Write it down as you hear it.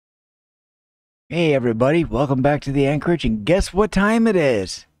Hey everybody, welcome back to the AnKorage, and guess what time it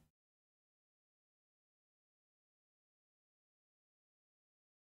is?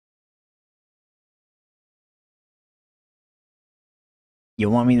 You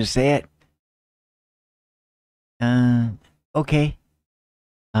want me to say it? Okay.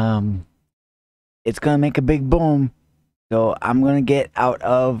 It's gonna make a big boom, so I'm gonna get out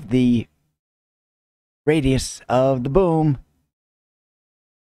of the radius of the boom.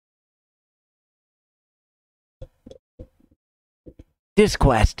 This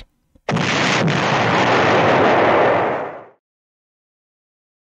quest.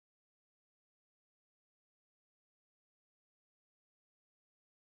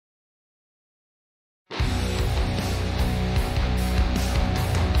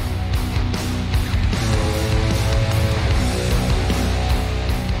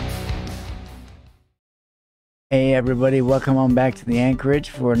 Hey everybody, welcome on back to the AnKorage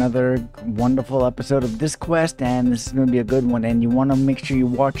for another wonderful episode of this quest, and this is going to be a good one, and you want to make sure you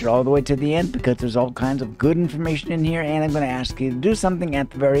watch it all the way to the end because there's all kinds of good information in here, and I'm going to ask you to do something at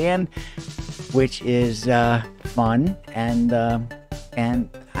the very end, which is fun, and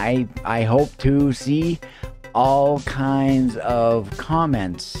I hope to see all kinds of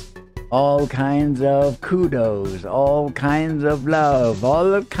comments, all kinds of kudos, all kinds of love,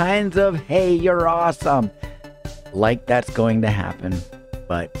 all kinds of hey, you're awesome. Like that's going to happen,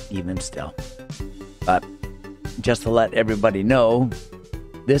 but even still. But just to let everybody know,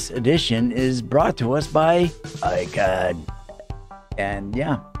 this edition is brought to us by AnKorage. And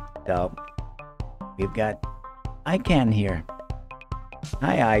yeah, so we've got ICANN here.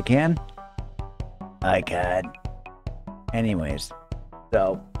 Hi, ICANN. AnKorage. Anyways,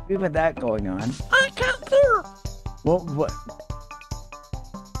 so we've got that going on. ICANN here. Well, what?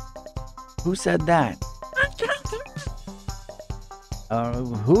 Who said that?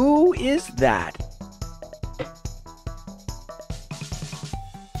 Who is that?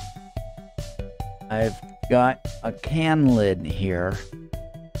 I've got a can lid here.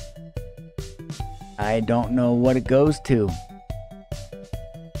 I don't know what it goes to.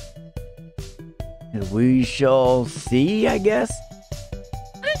 We shall see, I guess.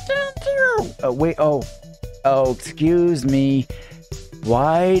 I can't do. Wait, oh, excuse me.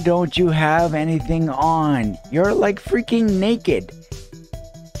 Why don't you have anything on? You're like freaking naked.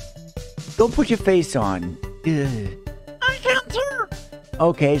 Go put your face on. I can't do.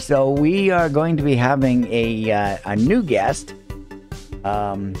 Okay, so we are going to be having a new guest.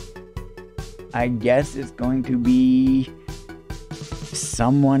 I guess it's going to be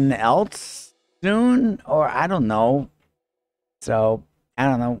someone else soon, or I don't know. So I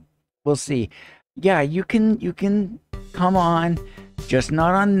don't know. We'll see. Yeah, you can come on. Just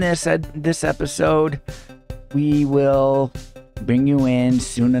not on this episode. We will bring you in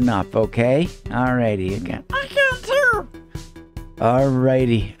soon enough, okay? Alrighty, again. I can't hear.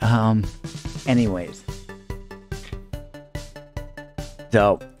 Alrighty. Anyways.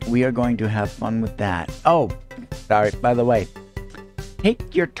 So, we are going to have fun with that. Oh, sorry, by the way.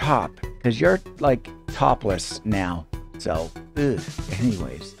 Take your top, because you're, like, topless now. So,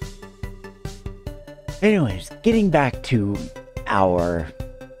 anyways. Getting back to our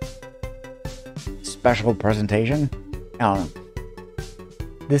special presentation. I don't know.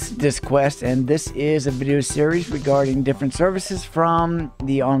 This is this quest, and this is a video series regarding different services from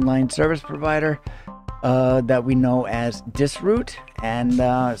the online service provider that we know as disroot. And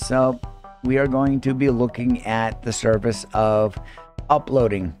so we are going to be looking at the service of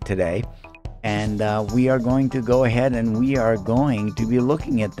uploading today. And we are going to go ahead and we are going to be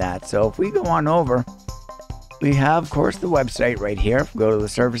looking at that. So if we go on over, we have, of course, the website right here. If we go to the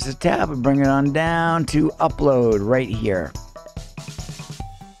services tab and bring it on down to upload right here.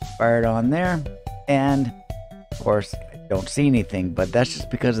 Fire it on there. And, of course, I don't see anything, but that's just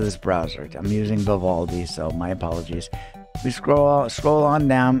because of this browser. I'm using Vivaldi, so my apologies. We scroll on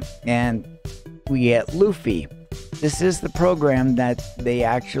down, and we get Lufi. This is the program that they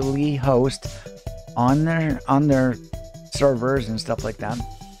actually host on their servers and stuff like that.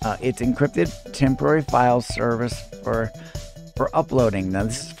 It's encrypted temporary file service for uploading. Now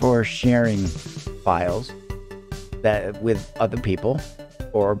this is for sharing files that with other people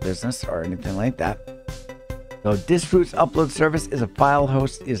or business or anything like that. So disroot's upload service is a file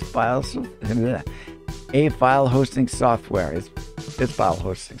hosting software. It's file hosting software.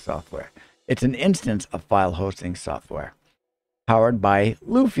 It's an instance of file hosting software powered by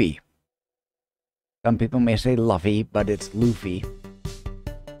Lufi. Some people may say Luffy, but it's Lufi.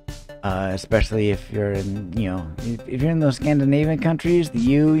 Especially if you're in, if you're in those Scandinavian countries, the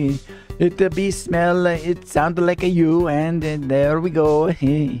U, the B smell, it sounded like a U, and there we go.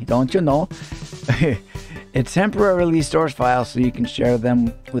 Don't you know? It temporarily stores files so you can share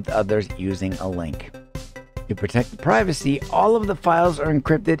them with others using a link. To protect privacy, all of the files are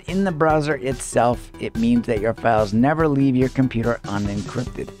encrypted in the browser itself. It means that your files never leave your computer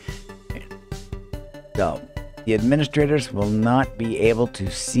unencrypted. So, the administrators will not be able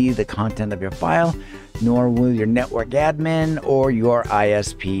to see the content of your file, nor will your network admin or your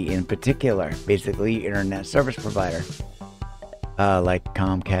ISP in particular, basically internet service provider, like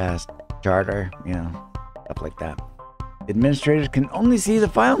Comcast, Charter, stuff like that. Administrators can only see the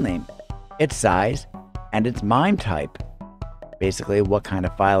file name, its size, and its MIME type. Basically, what kind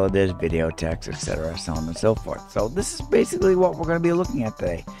of file it is, video, text, etc., so on and so forth. So this is basically what we're going to be looking at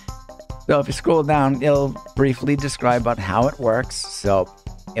today. So if you scroll down, it'll briefly describe about how it works. So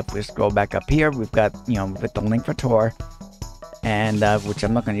if we scroll back up here, we've got, with the link for Tor, and which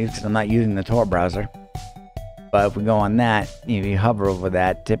I'm not going to use because I'm not using the Tor browser. But if we go on that, if you hover over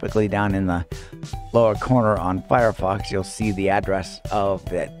that, typically down in the lower corner on Firefox, you'll see the address of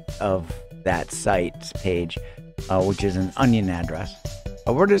that site's page, which is an onion address.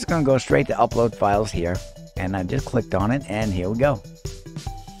 But we're just going to go straight to upload files here, and I just clicked on it, and here we go.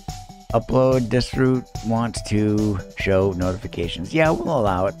 Upload disroot wants to show notifications. Yeah, we'll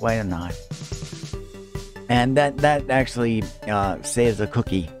allow it. Why not? And that actually saves a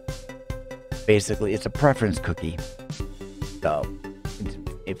cookie. Basically, it's a preference cookie. So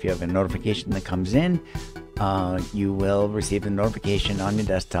if you have a notification that comes in, you will receive a notification on your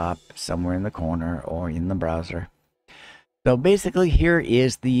desktop somewhere in the corner or in the browser. So basically, here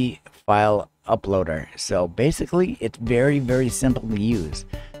is the file uploader. So basically, it's very, very simple to use.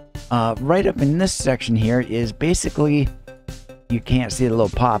 Right up in this section here is basically, you can't see the little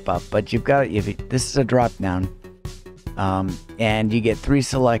pop-up, but you've got, this is a drop-down, and you get 3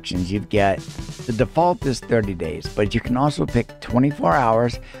 selections. You've got, the default is 30 days, but you can also pick 24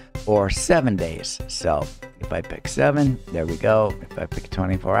 hours or 7 days. So if I pick 7, there we go. If I pick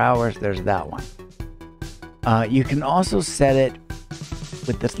 24 hours, there's that one. You can also set it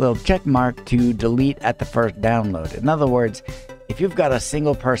with this little check mark to delete at the first download. In other words, if you've got a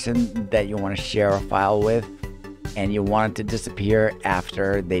single person that you want to share a file with and you want it to disappear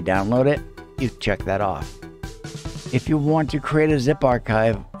after they download it, you check that off. If you want to create a zip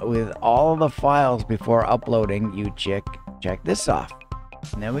archive with all the files before uploading, you check this off.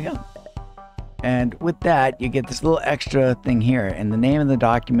 And there we go. And with that, you get this little extra thing here. And the name of the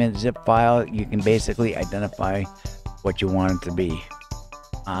document, zip file, you can basically identify what you want it to be.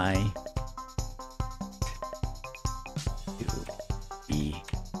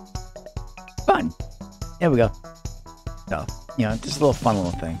 Fun. There we go. So, just a little fun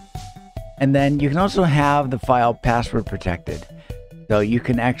little thing. And then you can also have the file password protected. So you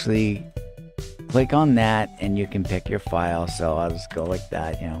can actually click on that and you can pick your file. So I'll just go like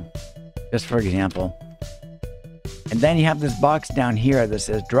that, just for example. And then you have this box down here that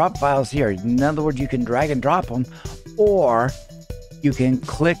says drop files here. In other words, you can drag and drop them, or you can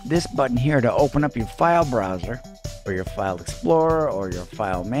click this button here to open up your file browser or your file explorer or your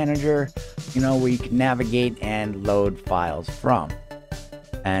file manager, where you can navigate and load files from.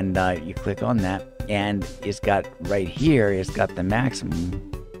 And you click on that, and it's got right here, it's got the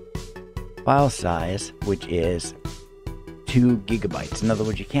maximum file size, which is 2 gigabytes. In other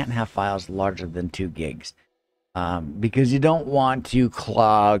words, you can't have files larger than 2 gigs because you don't want to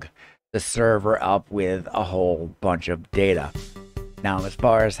clog the server up with a whole bunch of data. Now, as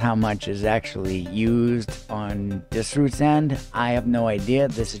far as how much is actually used on disroot's end, I have no idea.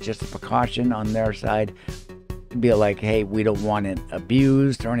 This is just a precaution on their side. Be like, hey, we don't want it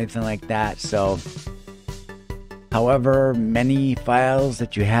abused or anything like that. So however many files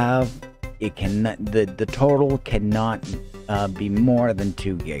that you have, it cannot, the total cannot be more than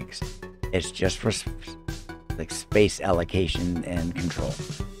 2 gigs. It's just for like space allocation and control.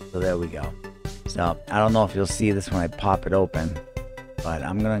 So there we go. So I don't know if you'll see this when I pop it open, but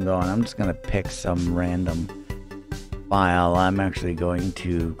I'm gonna go and I'm just gonna pick some random file. I'm actually going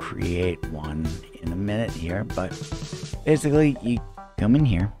to create one in a minute here, but basically you come in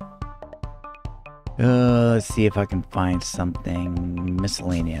here. Let's see if I can find something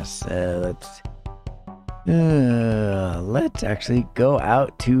miscellaneous. Let's actually go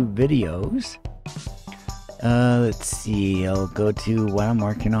out to videos. Let's see, I'll go to what I'm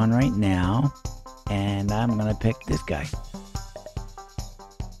working on right now, and I'm gonna pick this guy.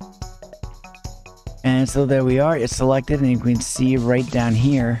 And so there we are, it's selected, and you can see right down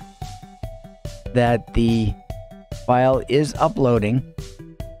here that the file is uploading,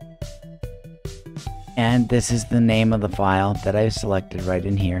 and this is the name of the file that I selected right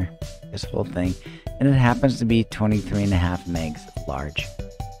in here, this whole thing, and it happens to be 23.5 megs large.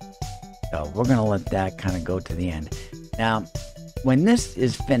 So we're going to let that kind of go to the end. Now, when this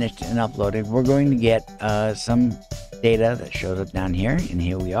is finished and uploaded, we're going to get some data that shows up down here, and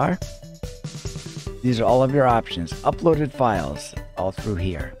here we are. These are all of your options. Uploaded files, all through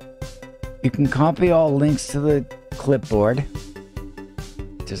here. You can copy all links to the clipboard.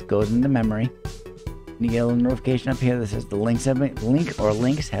 It just goes into memory. You get a little notification up here that says the links have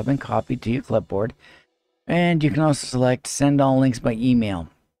been copied to your clipboard. And you can also select send all links by email.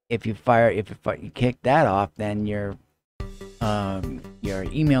 If you kick that off, then your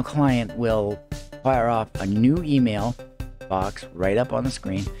email client will fire off a new email box right up on the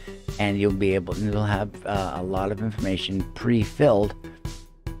screen, and you'll have a lot of information pre-filled,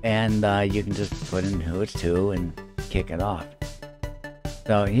 and you can just put in who it's to and kick it off.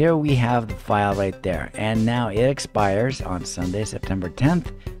 So here we have the file right there, and now it expires on Sunday, September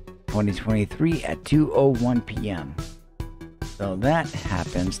 10th, 2023 at 2:01 p.m. So that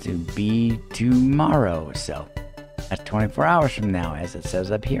happens to be tomorrow. So that's 24 hours from now, as it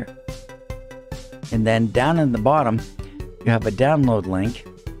says up here. And then down in the bottom, you have a download link,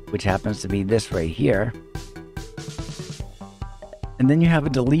 which happens to be this right here. And then you have a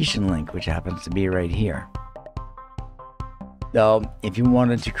deletion link, which happens to be right here. So if you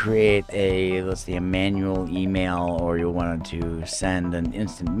wanted to create let's say a manual email, or you wanted to send an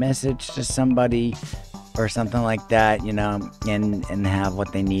instant message to somebody or something like that, you know, and have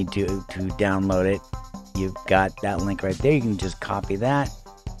what they need to download it, you've got that link right there. You can just copy that,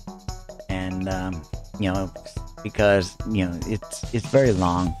 and you know, because you know it's very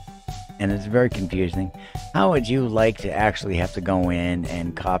long and it's very confusing. How would you like to actually have to go in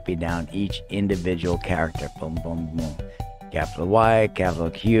and copy down each individual character? Boom, boom, boom. Capital Y, capital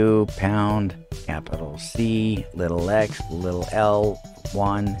Q, pound, capital C, little x, little l,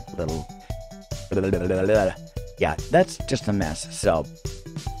 1, little... Yeah, that's just a mess. So,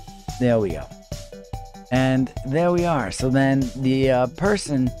 there we go. And there we are. So then the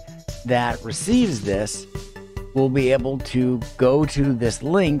person that receives this will be able to go to this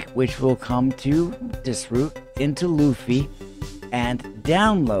link, which will come to disroot into Lufi and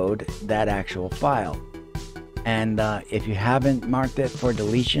download that actual file. And if you haven't marked it for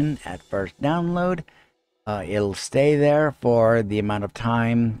deletion at first download, it'll stay there for the amount of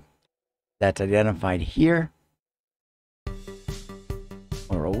time that's identified here,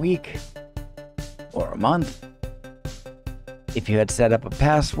 or a week, or a month. If you had set up a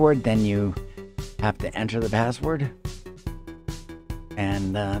password, then you have to enter the password.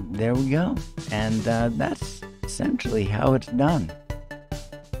 And there we go. And that's essentially how it's done.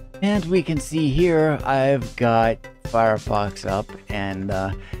 And we can see here, I've got Firefox up, and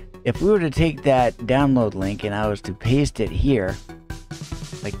if we were to take that download link and I was to paste it here,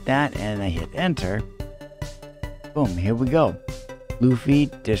 like that, and I hit enter, boom, here we go. Lufi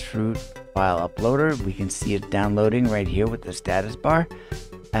disroot file uploader. We can see it downloading right here with the status bar,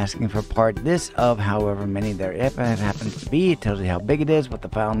 asking for part this of however many there happens to be. It tells you how big it is, what the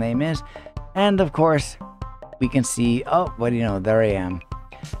file name is, and of course, we can see, oh, what do you know, there I am.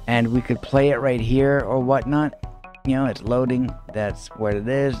 And we could play it right here or whatnot. You know, it's loading. That's what it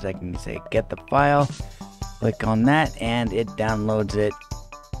is. I can say get the file, click on that, and it downloads it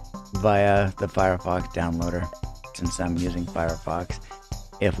via the Firefox downloader, since I'm using Firefox.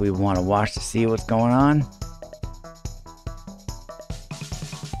 If we want to watch to see what's going on,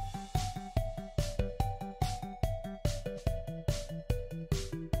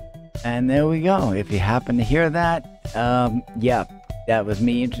 and there we go. If you happen to hear that, yeah, that was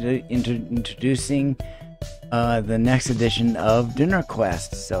me introducing the next edition of Dinner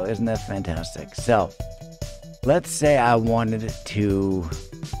Quest. So isn't that fantastic? So let's say I wanted to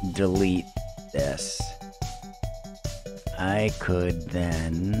delete this. I could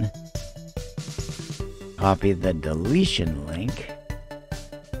then copy the deletion link,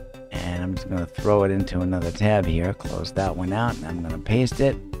 and I'm just going to throw it into another tab here, close that one out, and I'm going to paste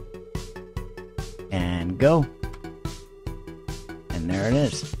it and go. And there it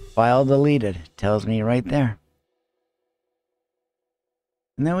is. File deleted. Tells me right there.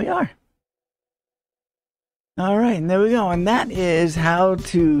 And there we are. Alright, and there we go. And that is how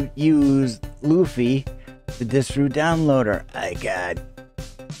to use Lufi, the disroot downloader. I got.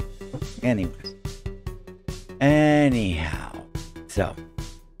 Anyhow. So,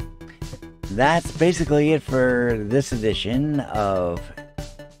 that's basically it for this edition of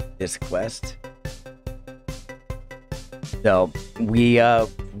this quest. So, we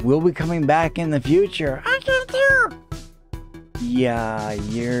will be coming back in the future. I can't hear. Yeah,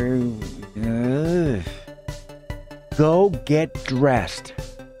 you're... Go get dressed.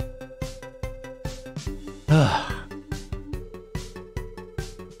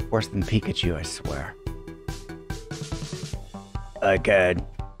 Worse than Pikachu, I swear. Good.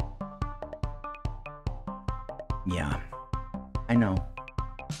 Yeah. I know.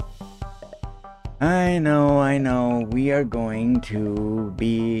 I know. We are going to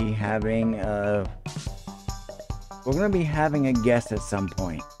be having a... We're going to be having a guest at some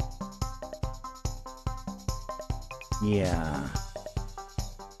point. Yeah.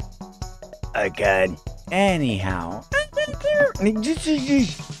 Good. Anyhow.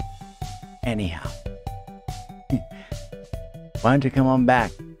 Anyhow. Why don't you come on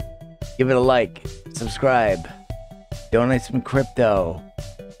back? Give it a like. Subscribe. Donate some crypto.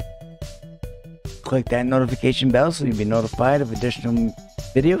 Click that notification bell so you'll be notified of additional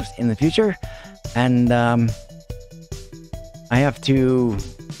videos in the future. And I have to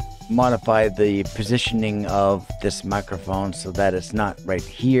modify the positioning of this microphone so that it's not right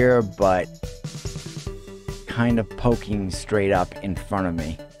here, but kind of poking straight up in front of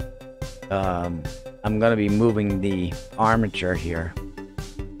me. I'm going to be moving the armature here.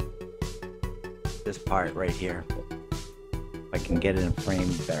 This part right here. If I can get it in frame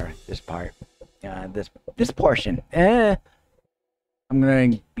better. This part. This portion. I'm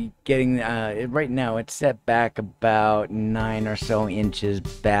going to be getting, right now it's set back about 9 or so inches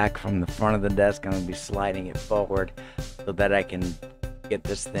back from the front of the desk. I'm going to be sliding it forward so that I can get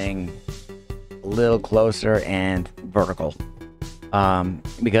this thing a little closer and vertical.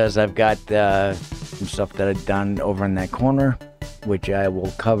 Because I've got some stuff that I've done over in that corner, which I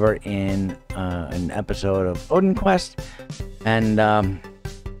will cover in an episode of Odin Quest. And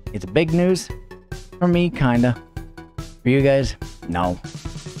it's big news for me, kinda. For you guys, no.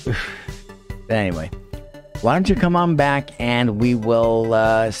 But anyway, why don't you come on back and we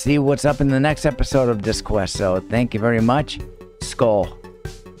will see what's up in the next episode of this quest. So thank you very much. Skál.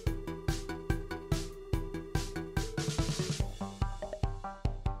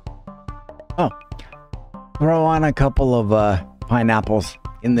 Oh, throw on a couple of pineapples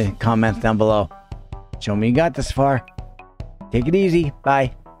in the comments down below. Show me you got this far. Take it easy.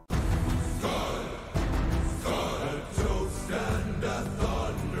 Bye.